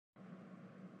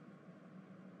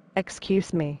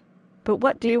Excuse me. But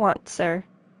what do you want, sir?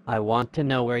 I want to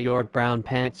know where your brown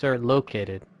pants are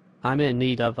located. I'm in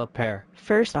need of a pair.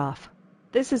 First off,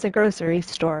 this is a grocery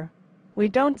store. We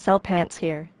don't sell pants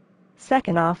here.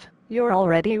 Second off, you're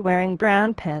already wearing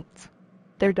brown pants.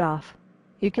 Third off,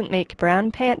 you can make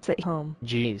brown pants at home.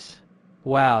 Jeez.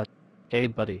 Wow. Hey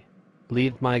buddy.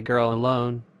 Leave my girl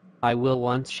alone. I will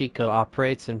once she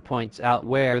cooperates and points out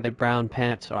where the brown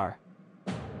pants are.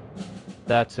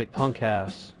 That's it, punk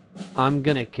ass. I'm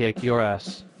gonna kick your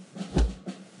ass.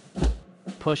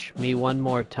 Push me one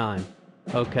more time.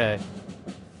 Okay.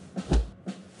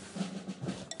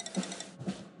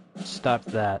 Stop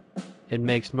that. It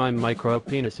makes my micro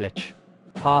penis itch.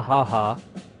 Ha ha ha.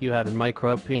 You have a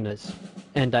micro penis.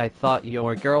 And I thought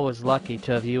your girl was lucky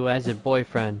to have you as a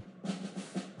boyfriend.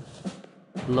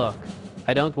 Look,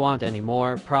 I don't want any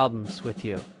more problems with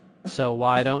you. So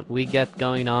why don't we get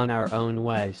going on our own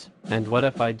ways? And what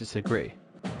if I disagree?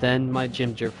 Then my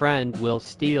ginger friend will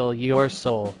steal your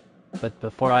soul. But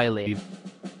before I leave...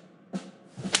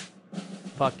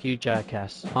 Fuck you,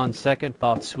 jackass. On second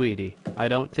thought, sweetie, I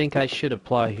don't think I should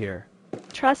apply here.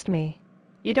 Trust me.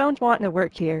 You don't want to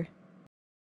work here.